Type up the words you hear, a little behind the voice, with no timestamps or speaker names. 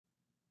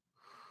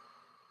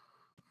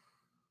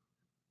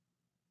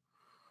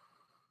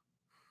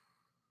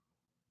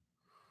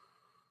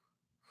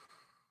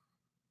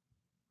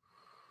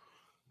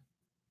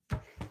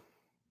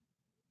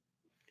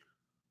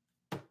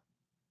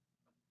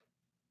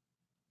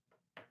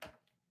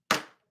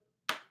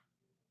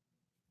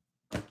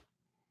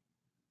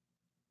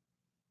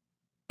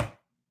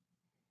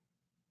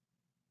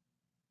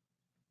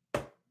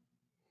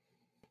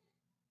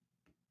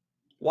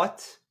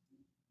What?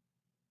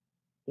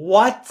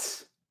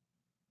 What?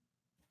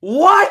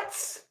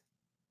 What?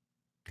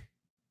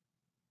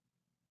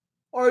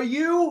 Are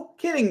you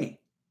kidding me?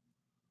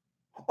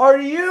 Are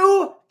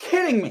you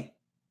kidding me?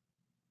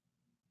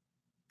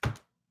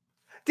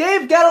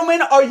 Dave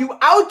Gettleman, are you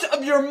out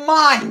of your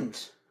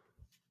mind?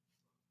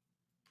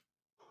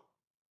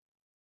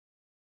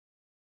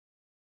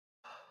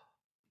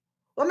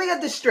 Let me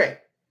get this straight.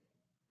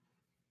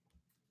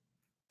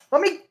 Let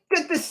me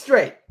get this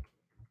straight.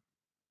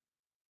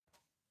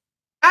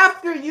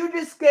 After you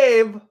just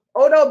gave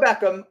Odell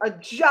Beckham a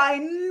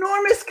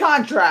ginormous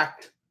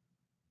contract.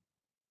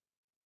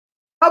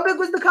 How big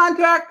was the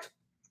contract?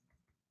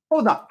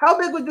 Hold on. How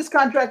big was this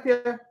contract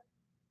here?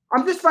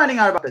 I'm just finding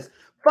out about this.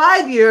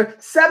 5-year,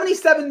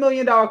 $77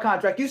 million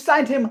contract. You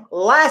signed him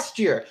last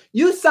year.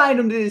 You signed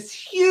him to this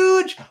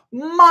huge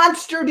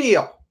monster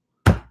deal.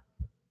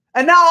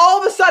 And now all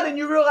of a sudden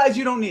you realize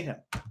you don't need him.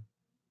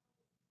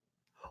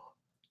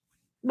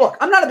 Look,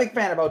 I'm not a big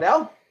fan of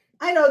Odell.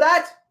 I know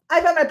that.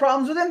 I've had my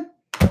problems with him.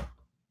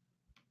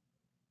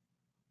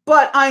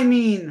 But I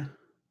mean,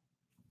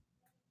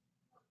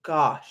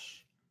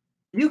 gosh,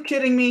 are you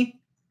kidding me?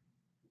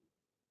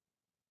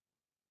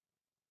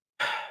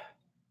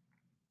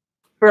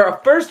 For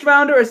a first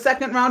rounder, a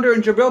second rounder,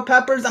 and Jabril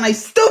Peppers, and I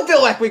still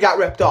feel like we got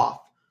ripped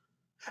off.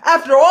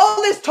 After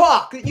all this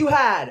talk that you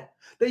had,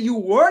 that you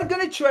weren't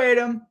going to trade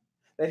him,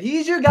 that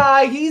he's your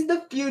guy, he's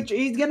the future,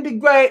 he's going to be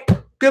great.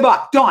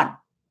 Goodbye. Done.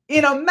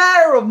 In a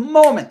matter of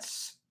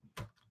moments.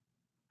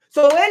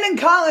 So Landon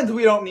Collins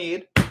we don't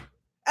need.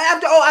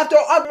 After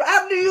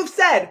you've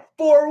said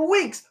for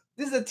weeks,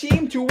 this is a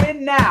team to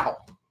win now.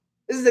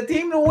 This is a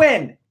team to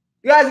win.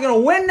 You guys are going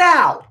to win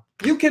now.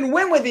 You can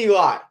win with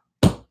Eli.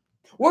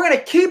 We're going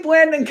to keep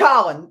Landon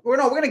Collins. We're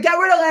going to get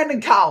rid of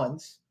Landon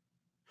Collins.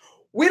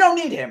 We don't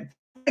need him.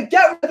 We're going to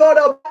get rid of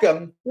Odell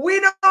Beckham. We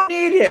don't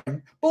need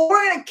him. But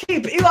we're going to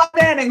keep Eli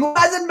Manning, who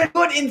hasn't been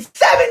good in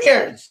 7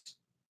 years.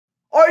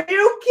 Are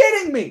you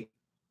kidding me?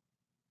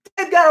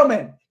 Dave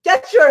Gettleman,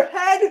 get your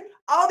head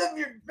out of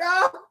your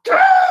mouth.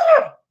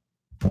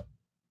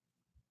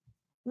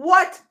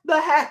 What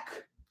the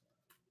heck?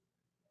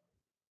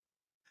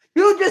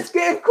 You just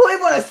gave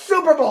Cleveland a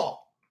Super Bowl.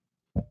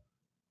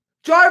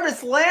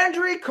 Jarvis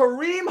Landry,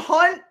 Kareem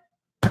Hunt,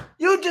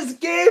 you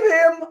just gave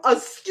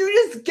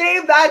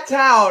that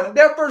town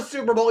their first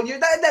Super Bowl.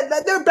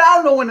 They're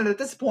bound to win it at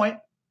this point.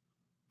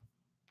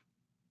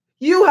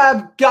 You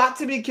have got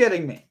to be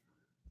kidding me.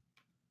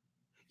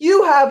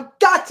 You have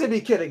got to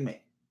be kidding me.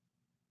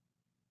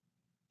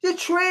 You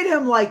trade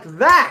him like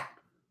that.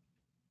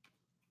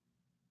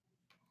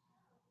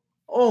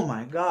 Oh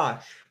my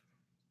gosh.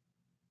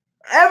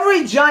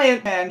 Every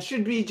Giant fan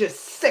should be just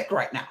sick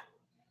right now.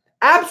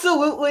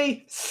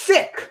 Absolutely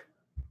sick.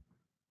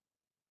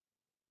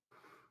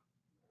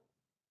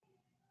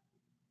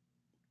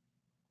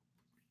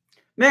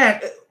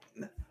 Man,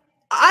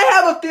 I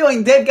have a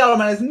feeling Dave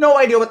Gettleman has no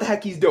idea what the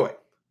heck he's doing.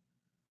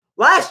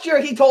 Last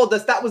year, he told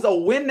us that was a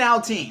win-now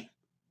team.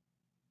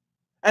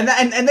 And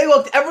they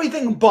looked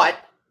everything but.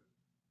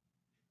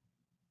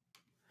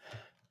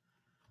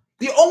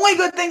 The only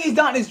good thing he's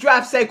done is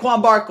draft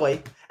Saquon Barkley.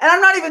 And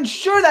I'm not even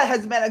sure that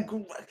has been a...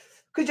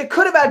 Because you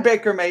could have had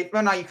Baker Mayfield.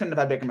 Well, no, you couldn't have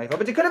had Baker Mayfield.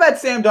 But you could have had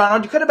Sam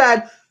Darnold. You could have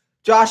had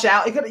Josh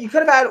Allen. You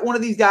could have had one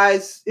of these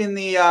guys in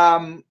the...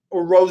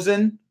 or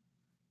Rosen.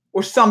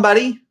 Or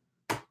somebody.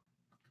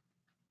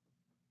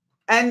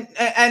 And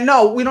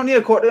no, we don't need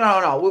a court.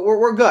 No.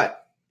 We're good.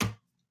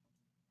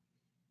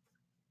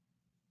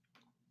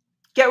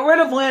 Get rid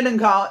of Landon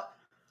Collins.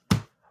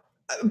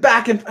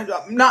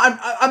 I'm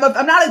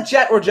not a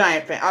Jet or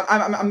Giant fan.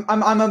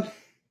 I'm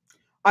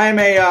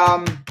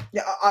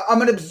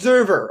an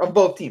observer of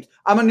both teams.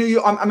 I'm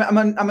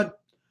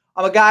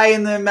a guy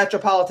in the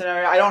metropolitan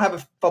area. I don't have a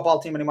football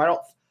team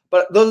anymore.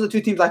 But those are the two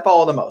teams I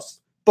follow the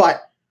most.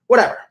 But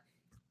whatever.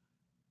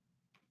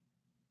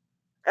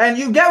 And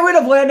you get rid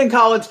of Landon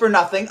Collins for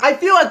nothing. I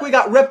feel like we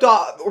got ripped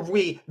off.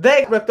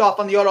 They got ripped off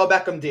on the Odell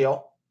Beckham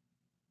deal.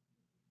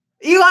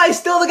 Eli's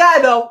still the guy,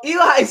 though.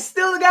 Eli's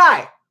still the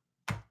guy.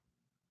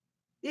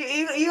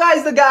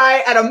 Eli's the guy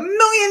at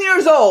 1,000,000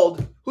 years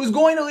old who's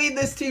going to lead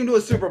this team to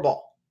a Super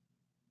Bowl.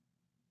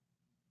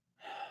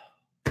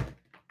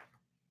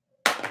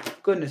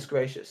 Goodness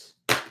gracious.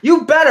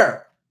 You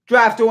better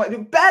draft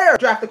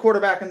the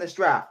quarterback in this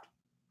draft.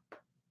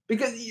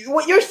 Because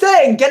what you're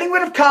saying, getting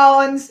rid of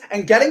Collins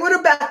and getting rid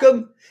of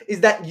Beckham,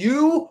 is that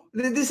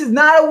this is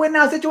not a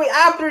win-now situation.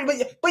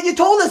 But you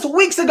told us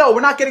weeks ago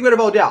we're not getting rid of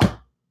Odell.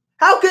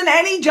 How can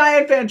any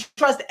Giant fan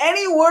trust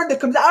any word that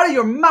comes out of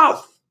your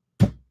mouth?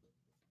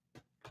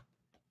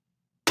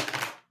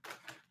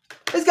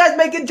 This guy's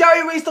making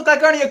Jerry Reese look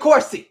like Ernie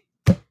Accorsi.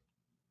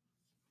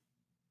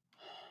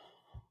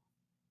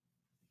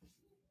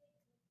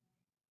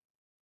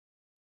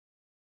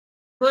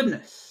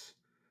 Goodness.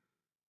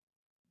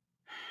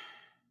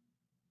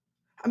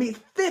 I mean,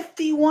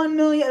 $50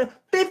 million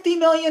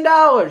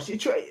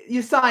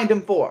you signed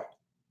him for.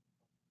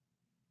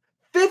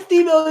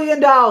 $50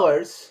 million.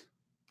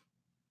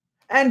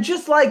 And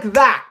just like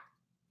that,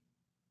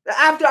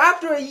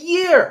 After a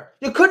year.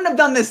 You couldn't have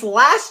done this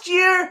last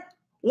year?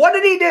 What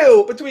did he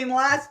do between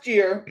last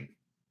year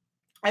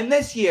and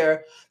this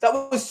year that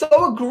was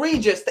so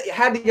egregious that you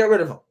had to get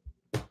rid of him?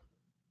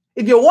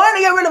 If you wanted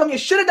to get rid of him, you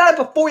should have done it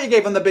before you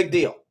gave him the big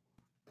deal.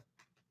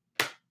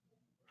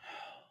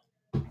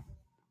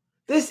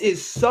 This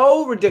is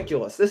so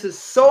ridiculous. This is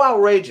so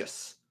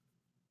outrageous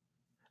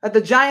that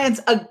the Giants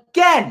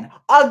again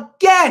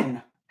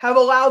have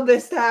allowed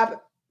this to happen.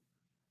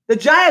 The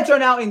Giants are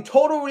now in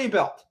total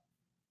rebuild.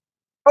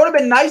 It would have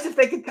been nice if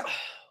they could.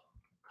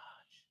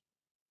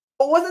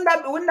 Oh,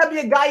 but wouldn't that be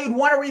a guy you'd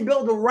want to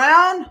rebuild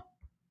around?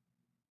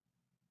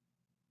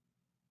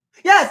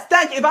 Yes,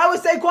 thank you. If I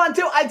was Saquon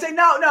too, I'd say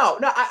no.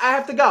 I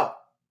have to go.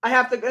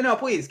 No,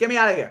 please get me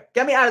out of here.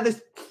 Get me out of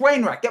this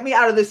train wreck. Get me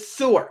out of this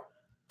sewer.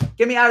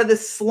 Get me out of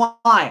this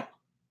slime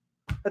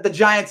that the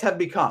Giants have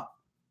become.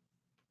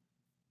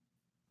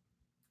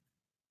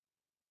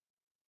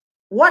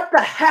 What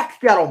the heck,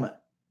 gentlemen?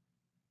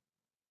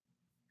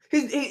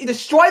 He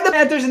destroyed the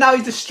Panthers, and now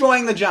he's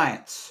destroying the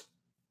Giants.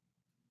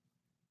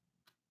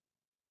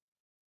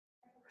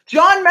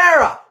 John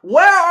Mara,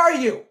 where are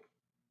you?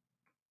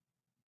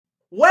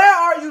 Where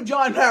are you,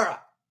 John Mara?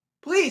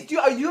 Please, do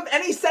you have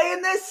any say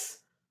in this?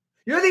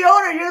 You're the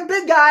owner. You're the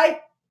big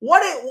guy.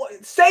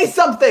 Say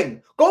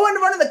something. Go in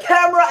front of the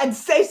camera and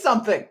say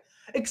something.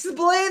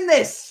 Explain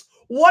this.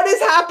 What is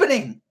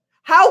happening?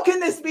 How can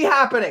this be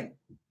happening?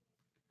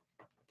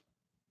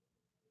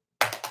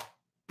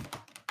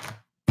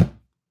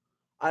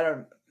 I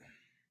don't.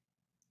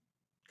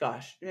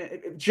 Gosh,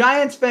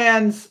 Giants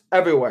fans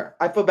everywhere.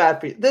 I feel bad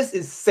for you. This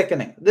is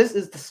sickening. This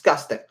is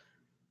disgusting.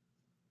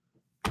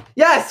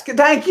 Yes,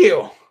 thank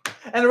you.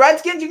 And the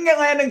Redskins, you can get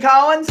Landon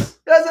Collins.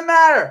 Doesn't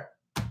matter.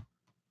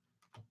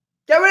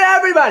 Get rid of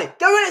everybody.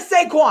 Get rid of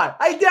Saquon.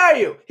 I dare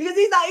you. Because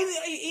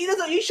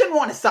he shouldn't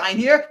want to sign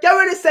here. Get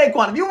rid of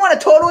Saquon. If you want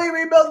to totally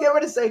rebuild, get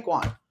rid of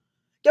Saquon.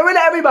 Get rid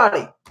of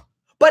everybody.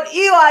 But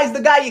Eli's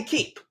the guy you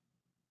keep.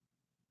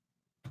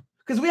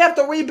 Because we have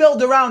to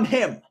rebuild around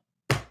him.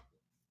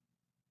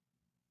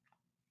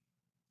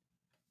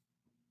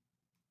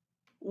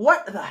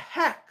 What the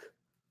heck?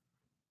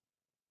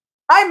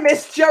 I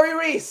miss Jerry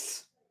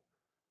Reese.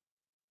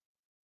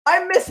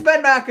 I miss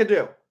Ben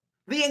McAdoo.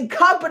 The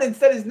incompetence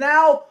that is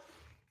now,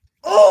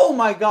 oh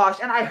my gosh.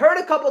 And I heard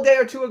a couple days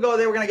or two ago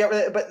they were going to get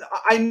rid of it, but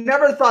I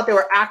never thought they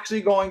were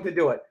actually going to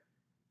do it.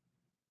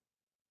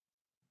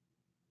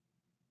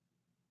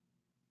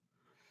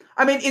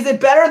 I mean, is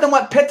it better than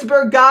what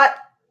Pittsburgh got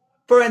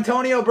for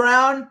Antonio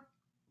Brown?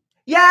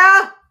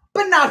 Yeah,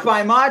 but not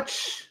by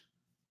much.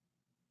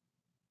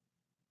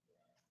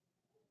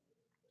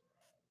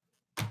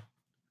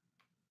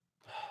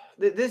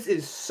 This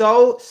is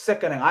so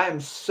sickening. I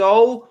am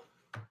so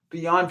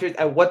beyond curious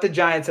at what the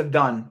Giants have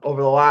done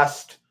over the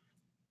last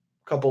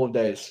couple of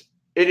days.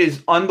 It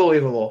is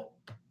unbelievable.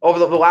 Over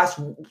the last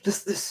over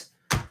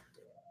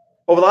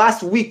the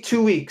last week,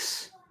 2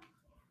 weeks,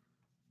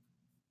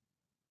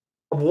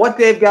 of what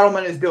Dave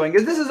Gettleman is doing.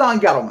 Because this is on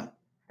Gettleman.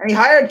 And he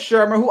hired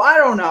Shermer, who I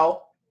don't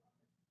know.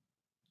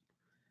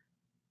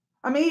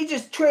 I mean, he's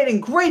just trading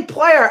great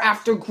player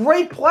after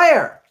great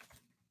player.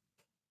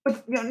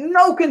 With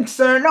no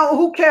concern. No,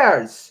 who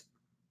cares?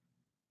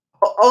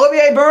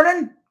 Olivier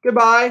Vernon,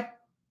 goodbye.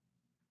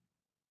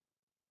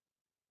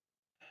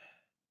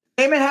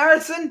 Damon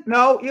Harrison,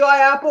 no. Eli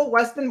Apple,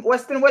 Weston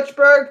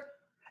Witchburg.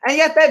 And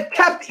yet they've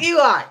kept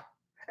Eli.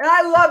 And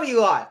I love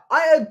Eli.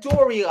 I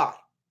adore Eli.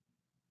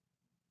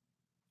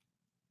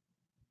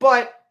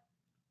 But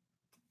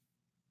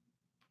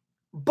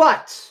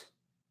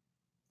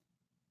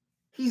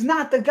he's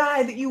not the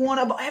guy that you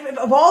want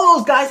to. Of all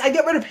those guys, I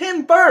get rid of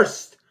him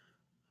first.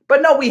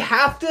 But no, we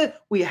have to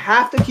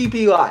keep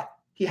Eli.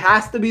 He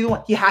has to be the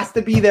one. He has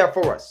to be there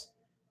for us.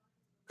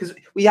 Because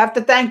we have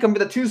to thank him for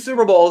the 2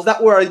 Super Bowls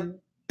that were a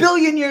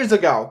billion years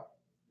ago.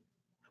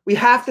 We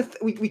have to.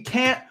 We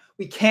can't.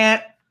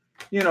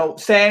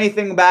 Say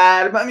anything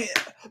bad. I mean,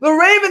 the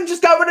Ravens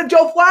just got rid of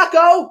Joe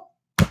Flacco.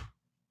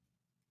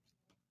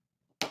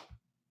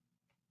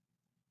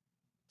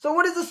 So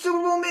what does the Super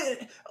Bowl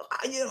mean?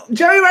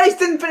 Jerry Rice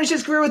didn't finish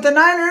his career with the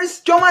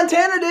Niners. Joe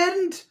Montana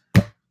didn't.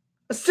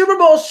 A Super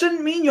Bowl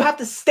shouldn't mean you have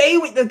to stay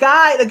with the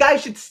guy. The guy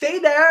should stay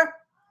there.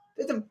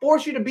 It doesn't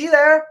force you to be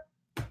there.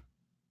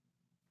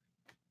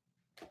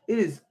 It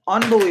is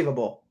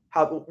unbelievable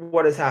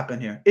what has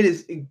happened here. It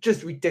is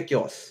just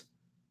ridiculous.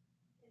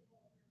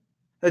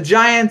 The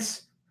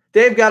Giants,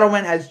 Dave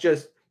Gettleman has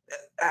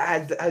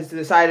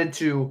decided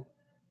to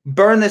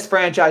burn this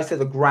franchise to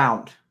the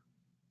ground.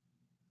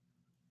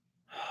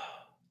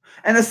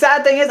 And the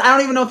sad thing is, I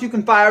don't even know if you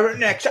can fire him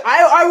next year.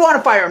 I want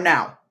to fire him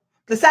now.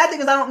 The sad thing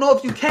is, I don't know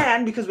if you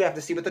can because we have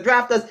to see what the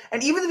draft does.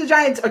 And even if the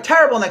Giants are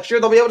terrible next year,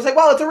 they'll be able to say,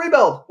 well, it's a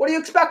rebuild. What do you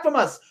expect from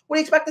us? What do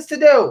you expect us to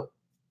do?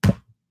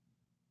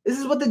 This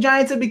is what the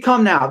Giants have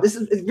become now. This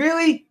is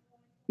really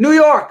New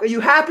York. Are you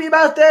happy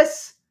about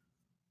this?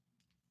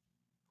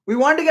 We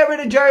wanted to get rid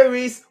of Jerry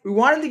Reese. We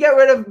wanted to get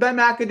rid of Ben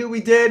McAdoo. We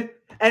did.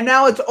 And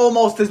now it's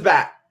almost as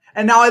bad.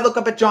 And now I look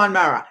up at John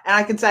Mara. And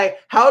I can say,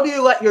 how do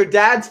you let your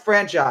dad's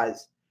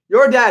franchise,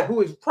 Your dad,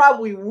 who is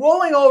probably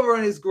rolling over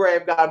in his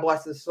grave, God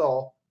bless his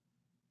soul.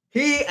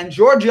 He and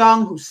George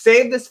Young, who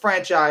saved this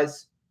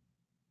franchise.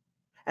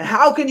 And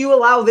how can you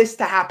allow this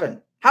to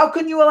happen? How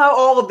can you allow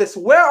all of this?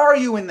 Where are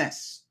you in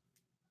this?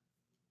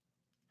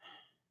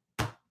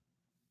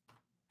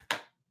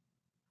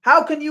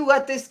 How can you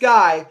let this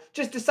guy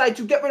just decide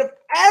to get rid of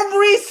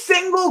every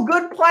single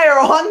good player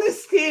on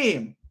this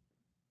team?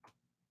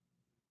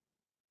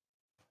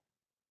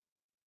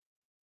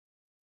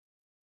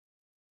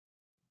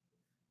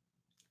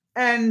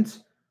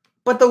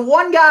 But the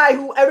one guy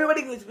who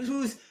everybody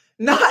who's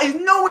not is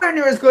nowhere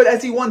near as good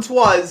as he once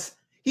was,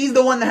 he's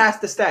the one that has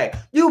to stay.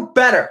 You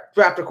better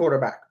draft a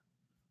quarterback.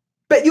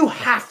 But you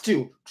have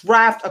to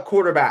draft a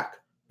quarterback.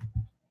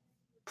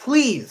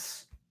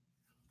 Please.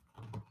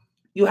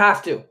 You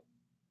have to.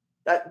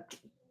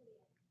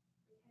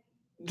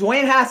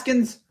 Dwayne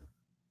Haskins,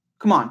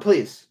 come on,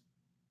 please.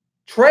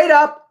 Trade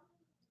up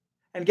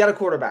and get a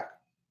quarterback.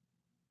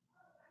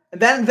 And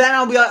then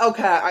I'll be like,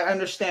 okay, I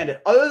understand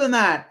it. Other than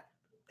that,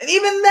 and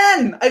even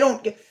then, I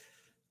don't get.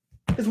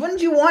 Because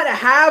wouldn't you want to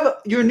have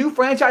your new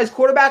franchise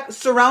quarterback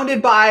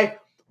surrounded by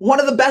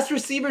one of the best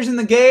receivers in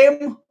the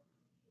game?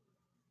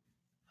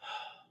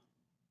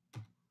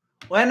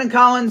 Landon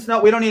Collins,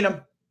 no, we don't need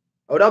him.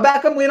 Odell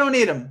Beckham, we don't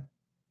need him.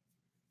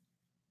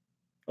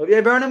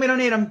 Olivier Vernon, we don't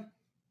need him.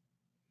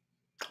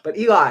 But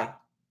Eli,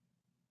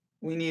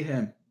 we need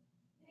him.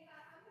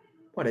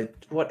 What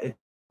a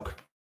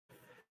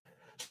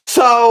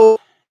So,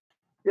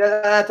 yeah,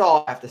 that's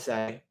all I have to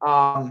say.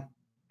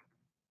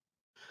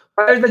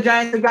 Players the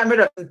Giants have gotten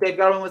rid of since Dave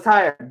Gettleman was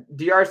hired.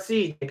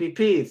 DRC,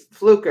 JPP,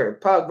 Fluker,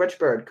 Pug,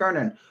 Richburg,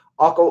 Kernan,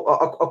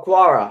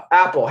 Aquara,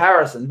 Apple,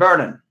 Harrison,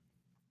 Vernon.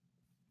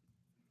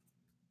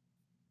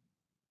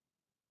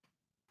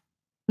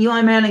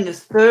 Eli Manning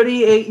is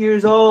 38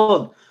 years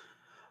old.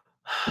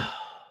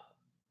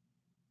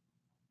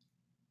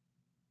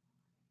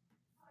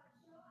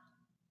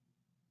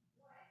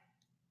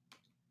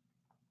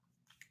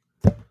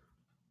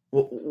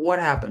 What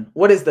happened?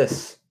 What is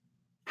this?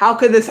 How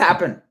could this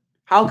happen?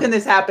 How can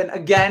this happen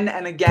again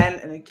and again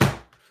and again?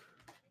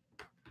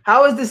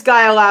 How is this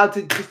guy allowed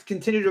to just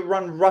continue to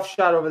run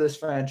roughshod over this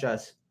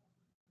franchise?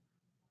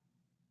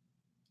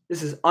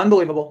 This is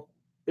unbelievable.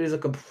 It is a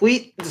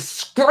complete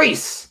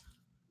disgrace.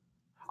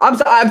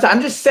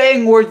 I'm just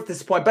saying words at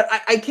this point, but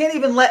I can't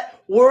even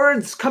let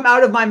words come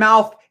out of my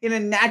mouth in a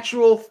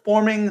natural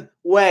forming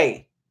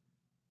way.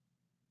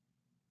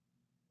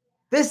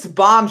 This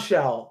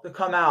bombshell to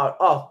come out,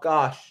 oh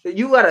gosh, that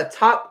you let a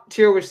top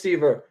tier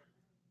receiver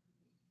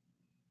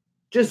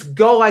just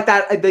go like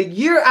that the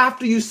year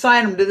after you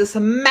sign him to this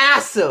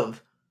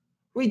massive,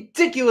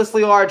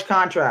 ridiculously large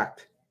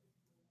contract.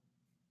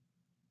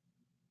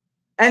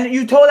 And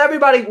you told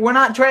everybody we're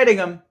not trading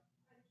him.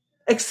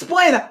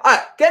 Explain that. All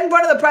right, get in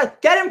front of the press,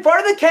 get in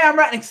front of the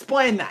camera and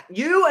explain that.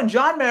 You and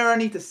John Mara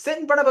need to sit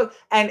in front of us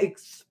and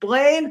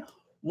explain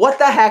what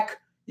the heck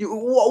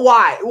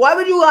why. Why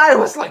would you lie to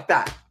us like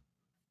that?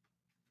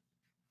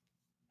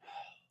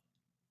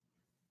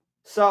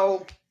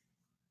 So,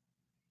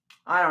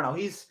 I don't know.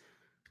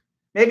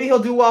 Maybe he'll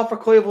do well for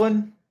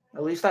Cleveland.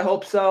 At least I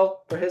hope so,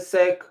 for his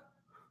sake.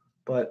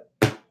 But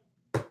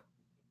I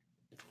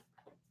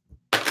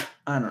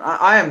don't know.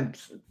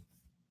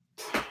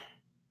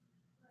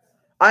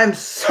 I am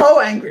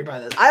so angry by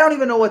this. I don't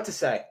even know what to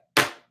say.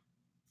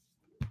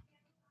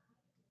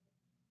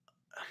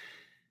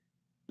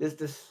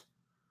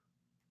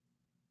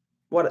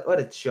 What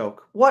a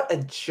joke. What a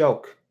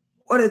joke.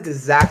 What a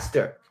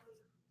disaster.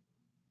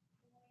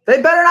 They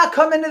better not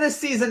come into this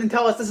season and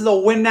tell us this is a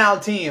win-now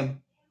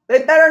team.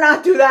 They better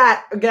not do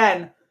that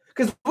again.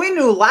 Because we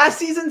knew last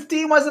season's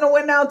team wasn't a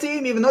win-now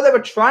team, even though they were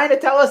trying to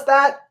tell us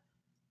that.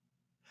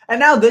 And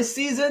now this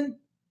season,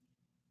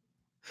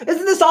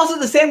 isn't this also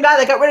the same guy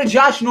that got rid of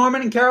Josh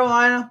Norman in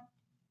Carolina?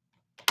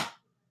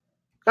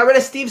 Got rid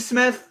of Steve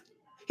Smith?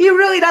 He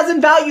really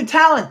doesn't value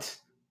talent.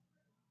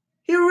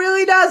 He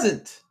really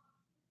doesn't.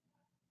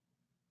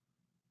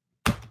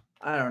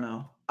 I don't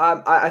know.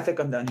 I think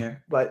I'm done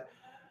here. But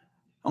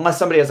unless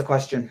somebody has a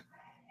question.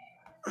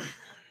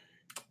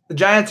 The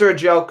Giants are a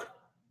joke.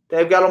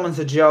 Dave Gettleman's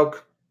a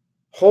joke.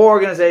 Whole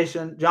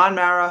organization. John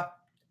Mara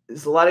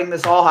is letting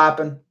this all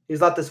happen.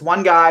 He's let this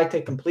one guy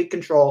take complete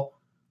control.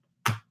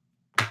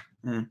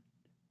 And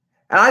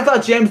I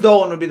thought James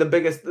Dolan would be the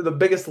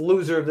biggest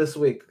loser of this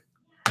week.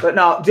 But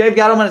no, Dave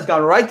Gettleman has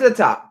gone right to the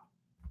top.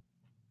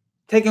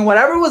 Taking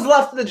whatever was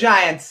left of the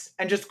Giants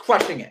and just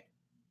crushing it.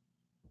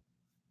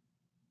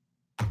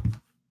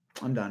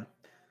 I'm done.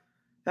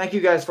 Thank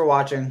you guys for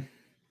watching.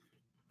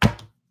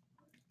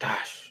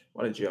 Gosh,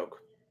 what a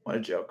joke. What a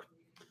joke.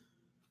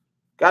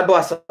 God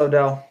bless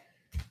Odell.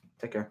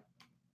 Take care.